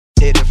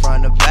Hit it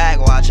from the back,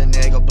 watch a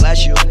nigga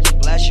bless you,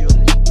 bless you.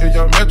 If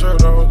your metro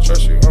don't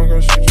trust you, I'm gonna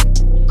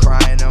shoot you.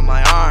 Crying in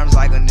my arms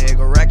like a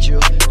nigga wrecked you,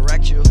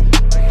 wrecked you.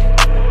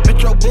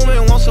 Metro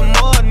Boomin, want some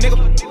more,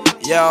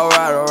 nigga. Yeah,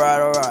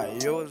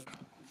 alright. You was.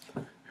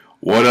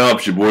 What up?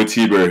 It's your boy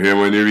T-Bird here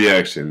with a new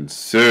reaction.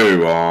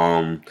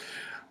 So,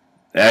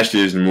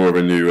 actually, it's more of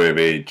a new wave,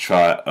 a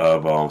try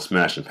of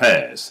Smash and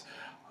Pass.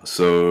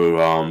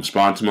 So,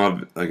 respond to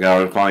my, made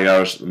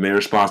a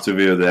response to a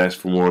video that asked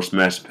for more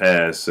Smash and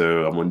Pass.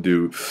 So I'm gonna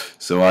do.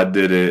 So I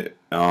did it.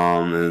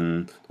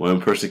 And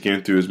one person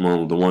came through is the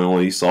one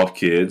only soft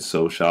kid.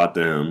 So shout out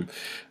to him.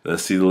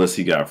 Let's see the list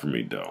he got for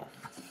me though.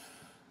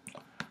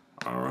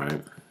 All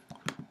right.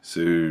 So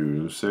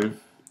let's see.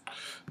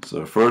 So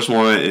the first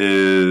one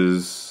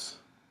is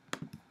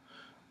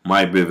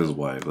Mike Bivens'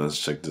 wife. Let's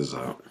check this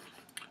out.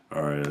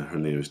 All right, her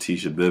name is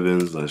Tisha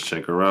Bivens. Let's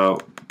check her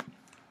out.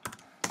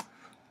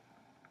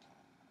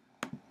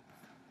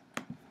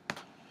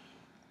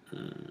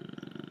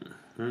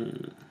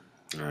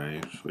 All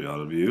right, show y'all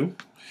the view.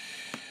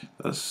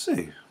 Let's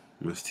see,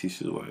 Miss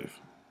Tisha's wife.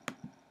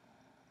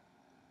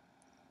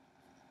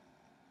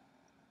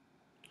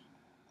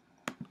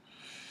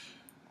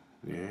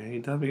 Yeah, he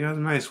definitely got a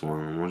nice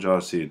one. I want y'all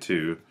to see it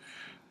too.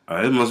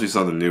 It must be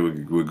something new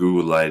with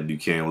Google Light. You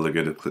can't look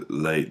at the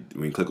light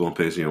when you click on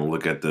picture. You don't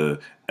look at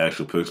the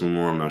actual pixel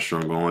more. I'm not sure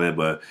I'm going on it,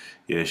 but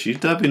yeah, she's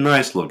definitely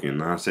nice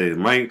looking. I say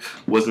Mike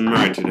wasn't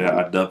married to that.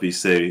 I definitely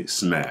say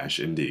smash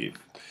indeed.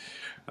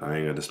 I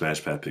ain't got the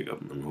smash pad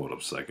pickup. Let me hold up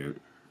a second.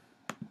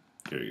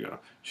 Here you go.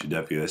 She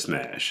definitely a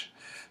smash.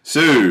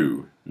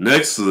 So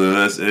next to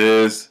this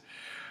is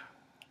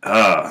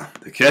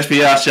the Catch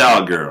Me Out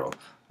Shower Girl.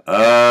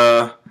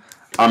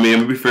 I mean,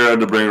 it'd be fair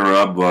to bring her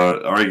up,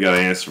 but I already got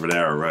an answer for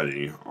that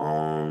already.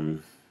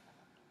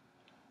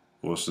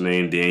 What's her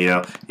name?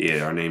 Danielle.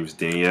 Yeah, her name is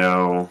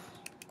Danielle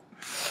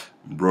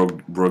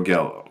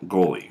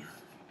Brogoli.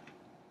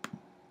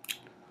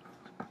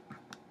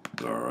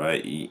 All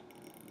right.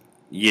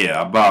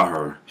 Yeah, about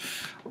her.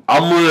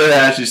 I'm gonna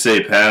actually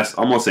say pass.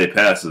 I'm gonna say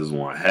pass is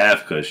one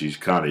half because she's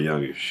kind of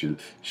younger.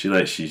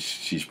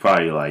 She's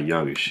probably like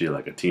younger. She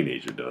like a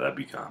teenager though. That'd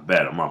be kind of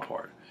bad on my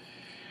part.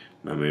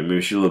 I mean,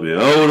 maybe she's a little bit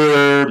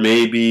older,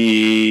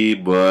 maybe,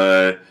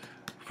 but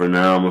for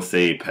now I'm gonna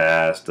say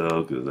pass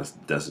though, because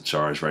that's a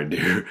charge right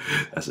there.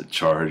 That's a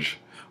charge.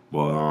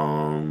 But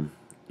and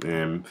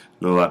I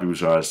know a lot of people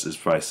charge is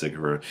probably sick of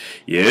her.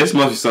 Yeah, this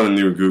must be something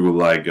new with Google.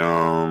 Like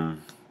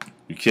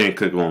you can't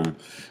click on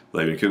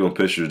when you click on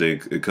pictures,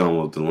 it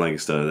comes with the link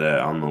instead of that.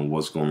 I don't know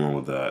what's going on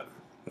with that.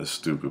 That's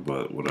stupid,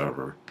 but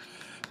whatever.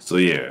 So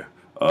yeah,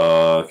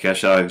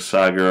 Catch Out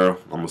Shy Girl.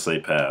 I'm gonna say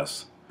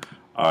pass.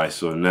 All right,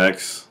 so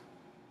next.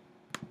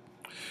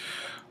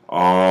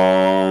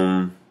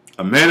 Amanda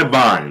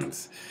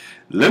Bynes.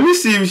 Let me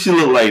see what she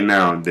look like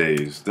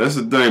nowadays. That's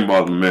the thing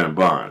about Amanda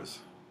Bynes.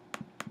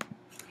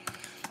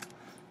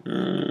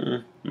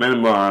 Amanda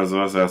Bynes,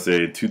 what I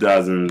say,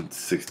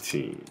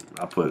 2016.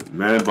 I put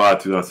Amanda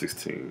Bynes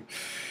 2016.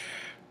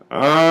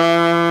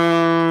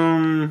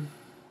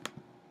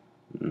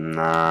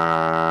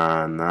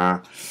 Nah.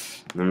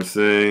 Let me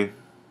see.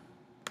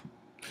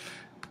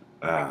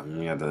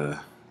 We have to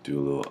do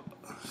a little.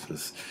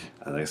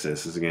 Like I said,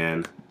 this is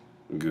again.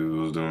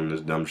 Google's doing this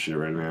dumb shit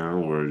right now,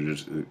 where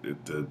just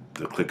the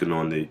clicking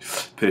on the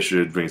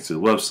picture it brings to the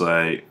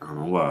website. I don't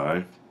know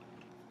why,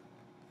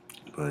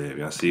 but yeah,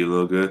 y'all see a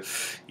little good.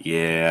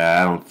 Yeah,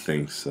 I don't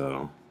think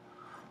so.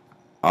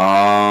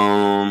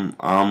 I'm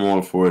more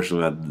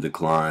unfortunately have to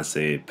decline,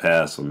 say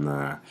pass on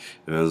that.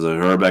 If it was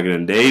her back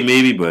in the day,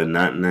 maybe, but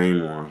not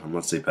anymore. I'm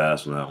gonna say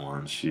pass on that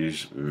one.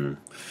 She's all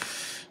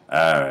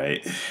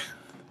right.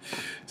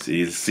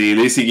 See, at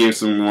least he gave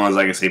some ones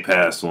I can say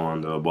pass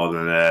on, though. But other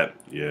than that,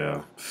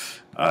 yeah.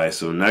 Alright,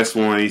 so next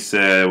one he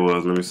said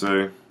was, let me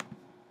see,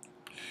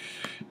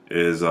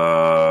 is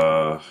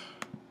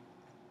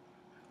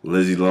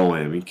Lizzie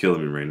Lohan. He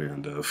killing me right now,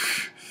 though.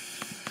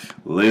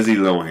 Lizzie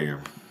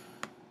Lohan.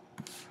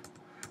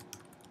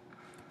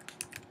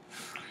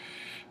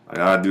 I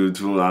gotta do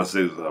 2 out of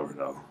 6 of her,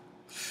 though.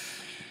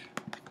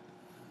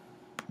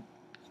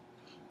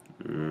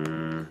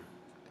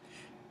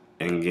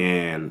 And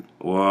again,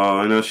 well,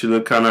 I know she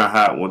looked kind of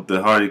hot with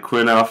the Harley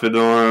Quinn outfit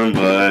on,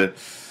 but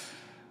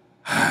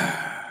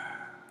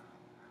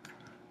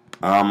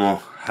I'm gonna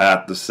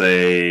have to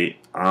say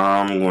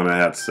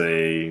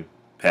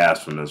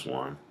pass from this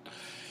one.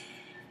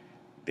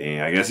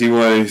 Dang, I guess he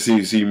wanted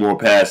to see more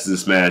passes and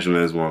smash on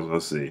this one. So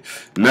let's see.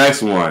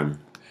 Next one,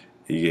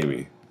 he gave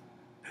me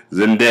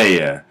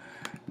Zendaya.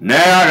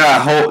 Now I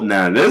got hope.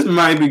 Now this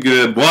might be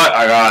good, but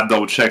I gotta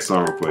double check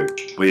something real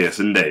quick. But yeah,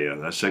 Zendaya.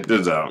 Let's check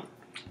this out.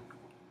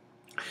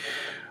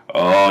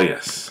 Oh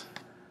yes.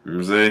 Let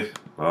me see.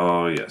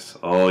 Oh yes.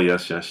 Oh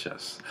yes.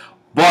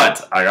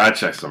 But I gotta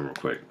check something real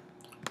quick.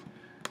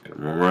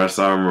 Remember last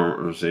time?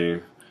 Let's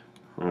see.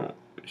 Oh,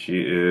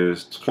 she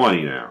is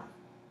 20 now.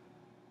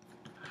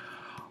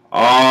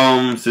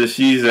 So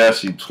she's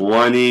actually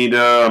 20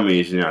 though. I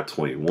mean, she's not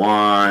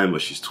 21, but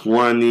she's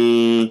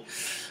 20.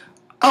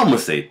 I'll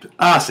say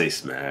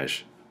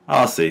smash.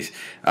 I'll say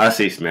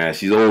smash.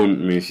 She's old. I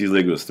mean, she's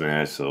legal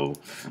smash. So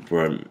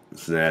for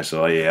smash,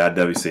 so yeah, I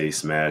definitely say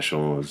smash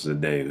on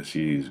Zendaya.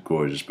 She's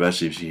gorgeous,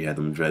 especially if she had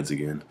them dreads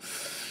again.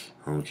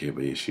 I don't care,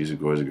 but yeah, she's a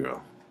gorgeous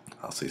girl.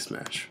 I'll say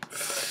smash.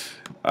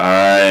 All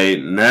right,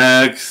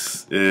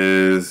 next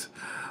is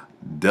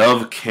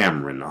Dove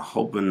Cameron.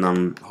 Hope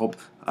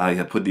I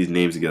have put these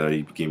names together.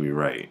 You get me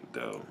right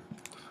though.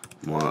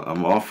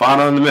 I'll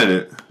find out in a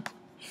minute.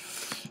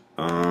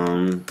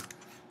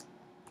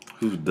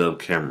 Who's Dove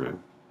Cameron?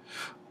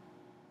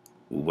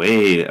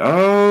 Wait,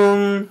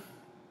 okay,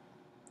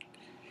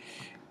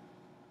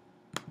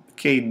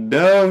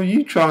 Dove,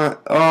 you trying,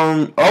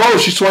 oh,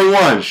 she's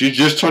 21. She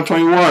just turned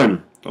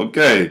 21.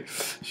 Okay,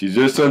 she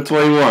just turned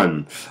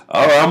 21.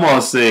 Alright, I'm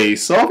gonna say,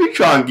 Sophie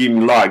trying to get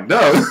me locked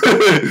up.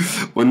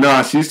 But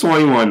nah, she's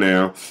 21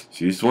 now.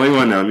 She's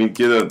 21 now. Let me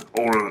get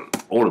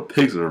all the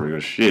pics of her.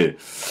 Shit.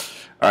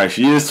 Alright,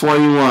 she is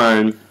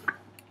 21.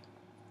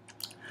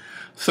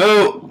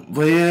 So,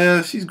 but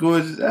yeah, she's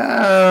gorgeous.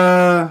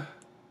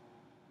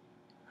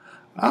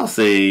 I'll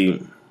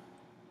say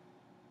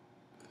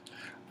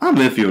I'm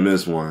iffy on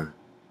this one.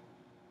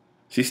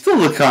 She still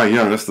look kind of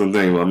young. That's the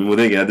thing. I mean, well,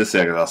 they got this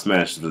second. I'll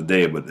smash the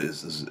day, but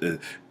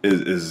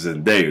it's a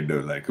day though.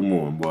 Like, come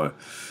on, boy.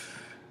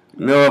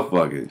 You know what?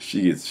 Fuck it.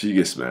 She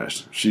gets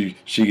smashed. She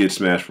gets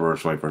smashed for her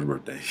 21st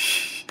birthday.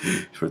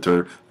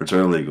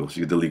 Return legal. She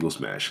get the legal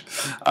smash.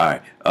 All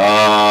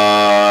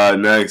right.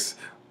 Next.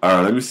 All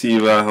right. Let me see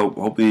if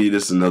hopefully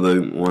this is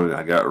another one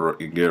I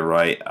get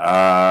right.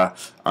 I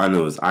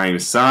know it's I Am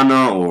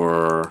Sana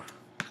or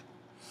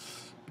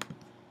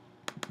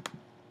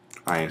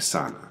I Am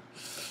Sana.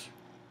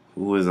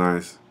 Who is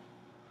Ice?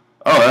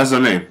 Oh, that's her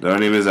name. Her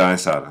name is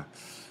Aisada.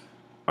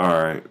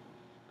 Alright.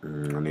 I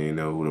need to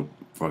know who the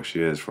fuck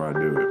she is before I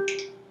do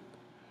it.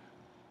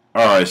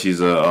 Alright, she's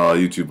a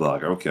YouTube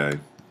blogger. Okay.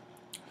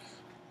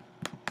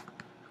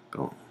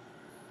 Go.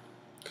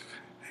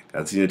 Got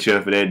to see the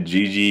chat for that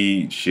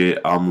GG shit.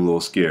 I'm a little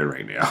scared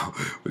right now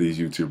with these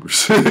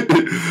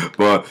YouTubers.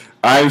 But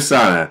I'm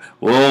Sana.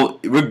 Well,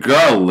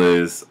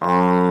 regardless, she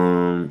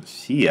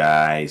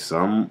aight. So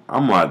I'm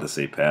gonna have to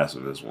say pass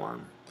on this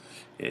one.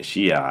 Yeah,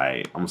 she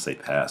aight. I'm gonna say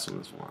pass on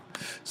this one.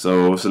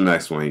 So what's the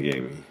next one he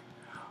gave me?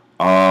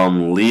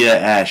 Leah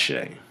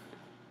Ashe.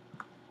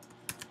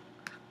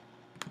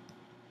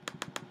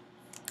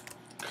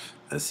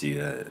 Let's see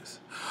who that is.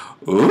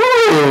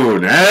 Ooh,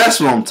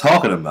 that's what I'm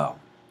talking about.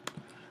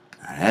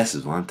 Now, that's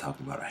what I'm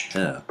talking about right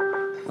here.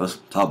 That's what I'm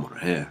talking about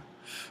right here.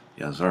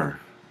 Yes, sir.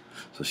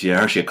 So she a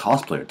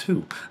cosplayer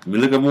too. Let me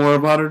look up more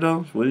about her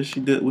though. What did she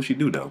do? What she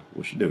do though?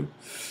 What she do?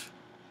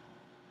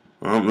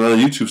 Another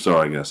YouTube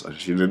star, I guess.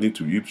 She's a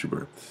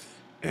YouTuber.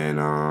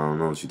 And I don't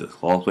know if she does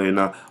cosplay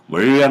now.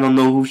 Maybe I don't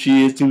know who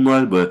she is too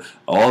much, but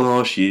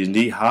although she is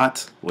indeed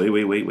hot.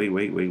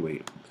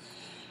 Wait.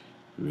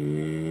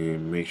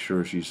 Make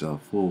sure she's a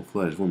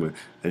full-fledged woman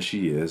as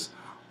she is.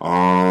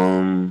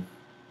 I'll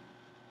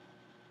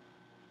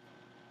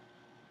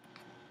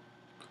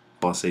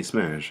say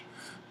smash.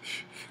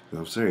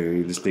 I'm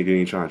sorry, this nigga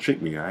ain't trying to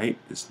trick me, alright?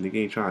 This nigga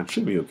ain't trying to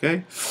trick me,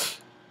 okay?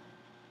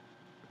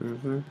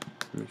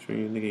 Make sure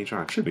you nigga ain't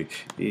trying to trip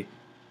me.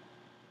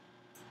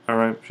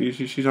 Alright,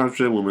 she's trying to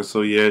trip women,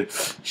 so yeah,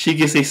 she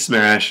gets a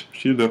smash.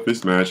 She definitely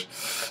smash.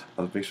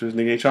 I'll make sure this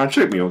nigga ain't trying to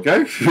trick me,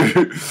 okay?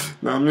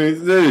 No, I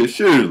mean,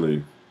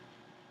 seriously.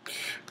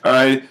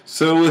 Alright,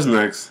 so what's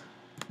next?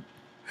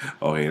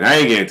 Oh, hey, now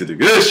you get into the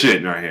good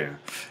shit right here.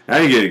 Now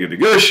you get to the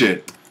good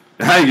shit.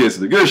 Now you get to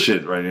the good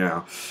shit right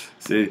now.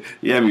 See,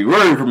 you had me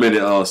working for a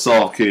minute,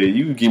 soft kid.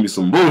 You give me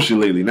some bullshit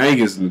lately. Now you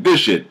get some good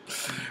shit.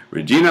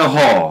 Regina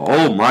Hall.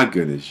 Oh my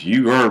goodness,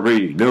 you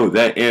already know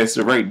that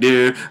answer right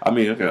there. I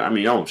mean, okay, I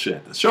don't shit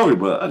have to show you,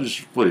 but I just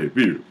for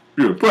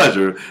your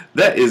pleasure.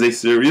 That is a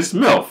serious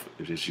MILF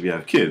if she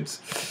have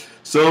kids.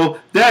 So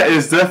that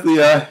is definitely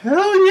a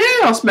hell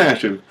yeah, I'm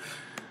smashing.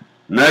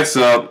 Next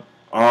up,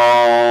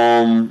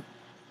 the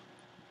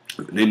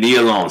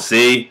Nia Long.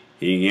 See,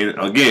 he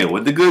again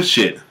with the good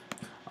shit.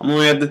 I'm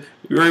gonna have to.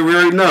 We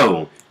already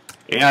know.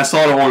 And I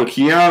saw her on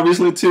Kiara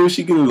recently too.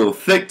 She getting a little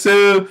thick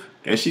too.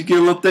 And she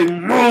getting a little thick.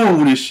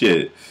 Move this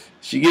shit.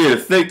 She getting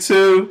thick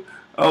too.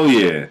 Oh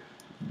yeah.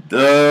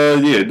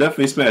 Yeah,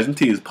 definitely smashing.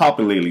 T is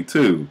popping lately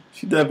too.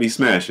 She definitely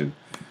smashing.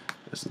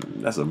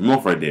 That's a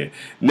month right there.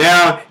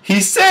 Now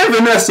he said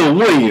Vanessa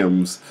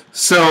Williams,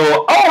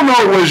 so I don't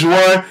know which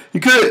one.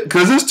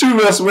 Because there's two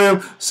Vanessa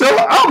Williams. So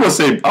I'm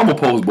gonna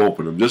post both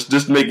of them.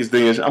 Just make this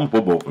thing. I'm gonna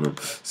put both of them.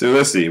 So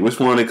let's see which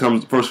one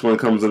first one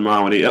comes in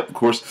mind when they. Of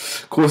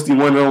course, the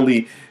one and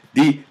only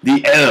the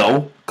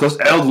L. Because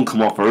L gonna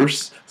come up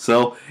first.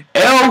 So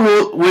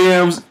L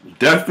Williams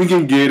definitely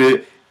can get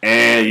it.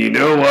 And you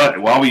know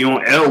what? While we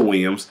on L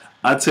Williams,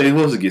 I'll tell you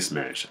who else can get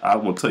smashed.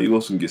 I'm gonna tell you who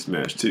else can get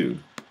smashed too.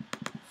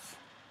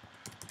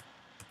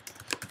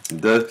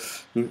 Her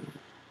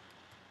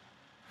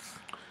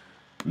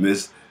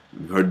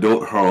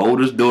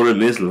oldest daughter,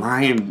 Miss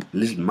Mayan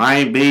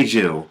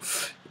Beijing,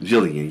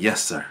 Jillian.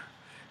 Yes, sir.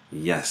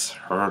 Yes,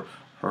 her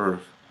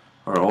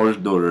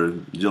oldest daughter,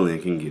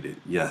 Jillian, can get it.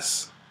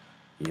 Yes,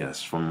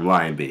 from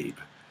Lion Babe.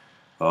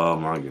 Oh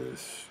my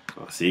goodness.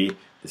 Oh, see,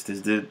 this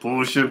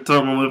bullshit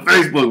talking on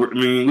Facebook. I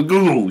mean, with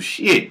Google.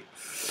 Shit,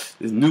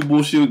 this new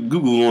bullshit with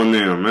Google on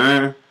there,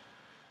 man.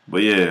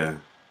 But yeah,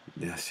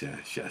 yes,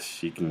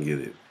 she can get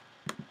it.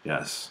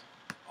 Yes.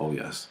 Oh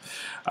yes.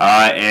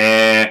 Alright,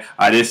 and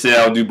I did say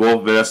I'll do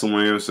both Vanessa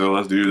Williams, so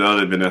let's do the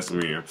other Vanessa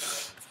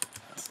Williams.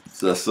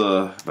 So that's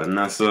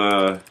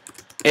Vanessa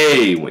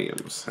A.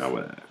 Williams. How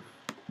about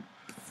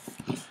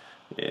that?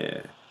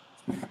 Yeah.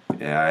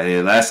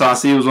 Yeah, last time I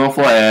see was on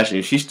Flash,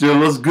 and she still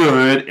looks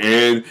good.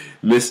 And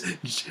Miss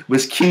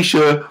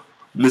Keisha,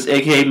 Miss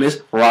AKA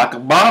Miss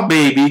Rock My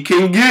Baby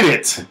can get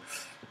it.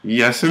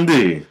 Yes,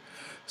 indeed.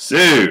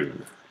 So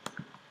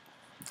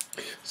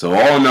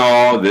all in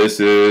all,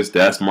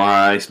 that's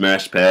my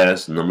Smash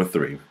Pass number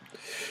 3.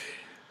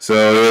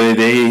 So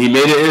he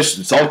made it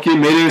interesting. Salt Kid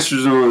made it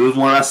interesting. This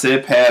one I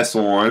said pass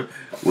on,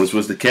 which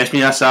was the Catch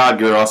Me Outside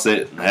girl. I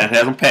said I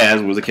had some pass.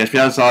 Was the Catch Me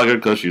Outside girl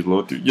because she's a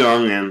little too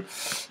young and a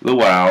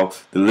little wild.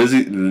 The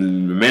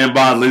man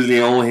bought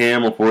Lizzie on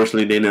him.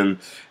 Unfortunately,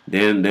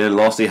 they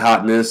lost their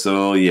hotness.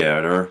 So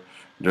yeah,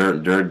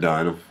 they're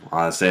done.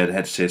 I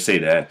had to say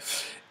that.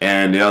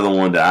 And the other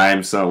one, the I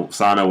Am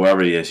Sana,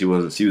 whatever, yeah, she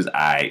was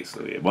aight.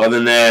 So yeah. But other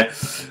than that,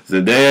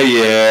 today,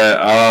 yeah,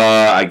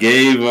 I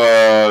gave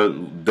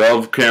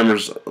Dove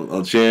Cameras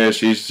a chance.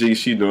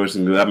 She doing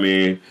some good. I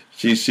mean,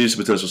 she's a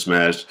potential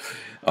smash.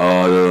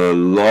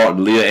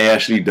 Leah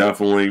Ashley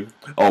definitely.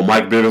 Oh,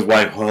 Mike Benner's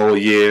wife. Oh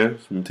yeah,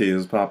 some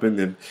tears popping.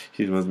 And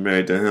she was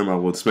married to him. I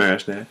would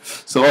smash that.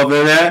 So other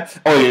than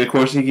that, oh yeah, of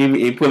course he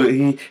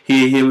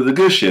was a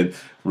good shit.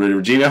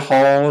 Regina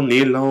Hall,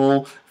 Nia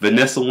Long,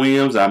 Vanessa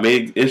Williams. I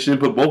made interesting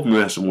put both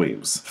Vanessa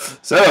Williams.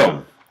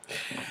 So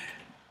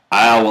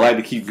I would like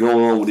to keep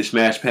going on with the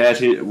Smash Pass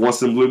here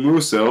once in Blue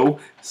Moon. So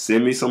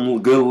send me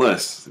some good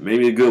lists.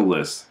 Maybe a good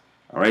list.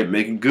 Alright,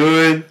 make it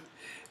good.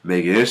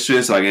 Make it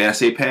interesting so I can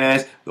say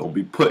pass. Don't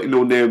be putting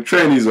no damn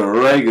trannies on,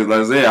 right? Because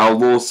like I said, I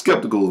was a little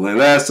skeptical. Like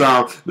last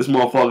time this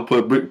motherfucker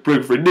put Big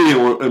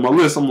Freedia on my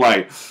list, I'm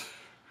like,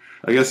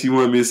 I guess he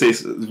wanted me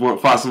to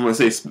find someone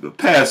to say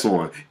pass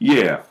on.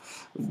 Yeah.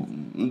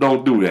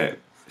 Don't do that.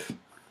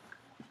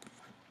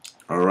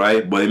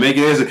 Alright, but make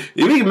it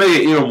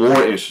even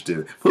more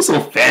interesting. Put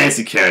some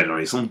fantasy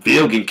characters, some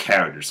video game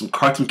characters, some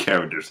cartoon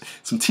characters,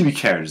 some TV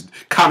characters,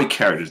 comic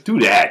characters. Do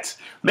that.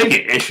 Make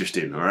it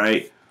interesting,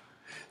 alright?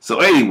 So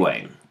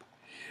anyway,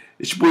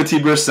 it's your boy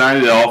T-Bird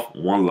signing it off.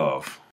 One love.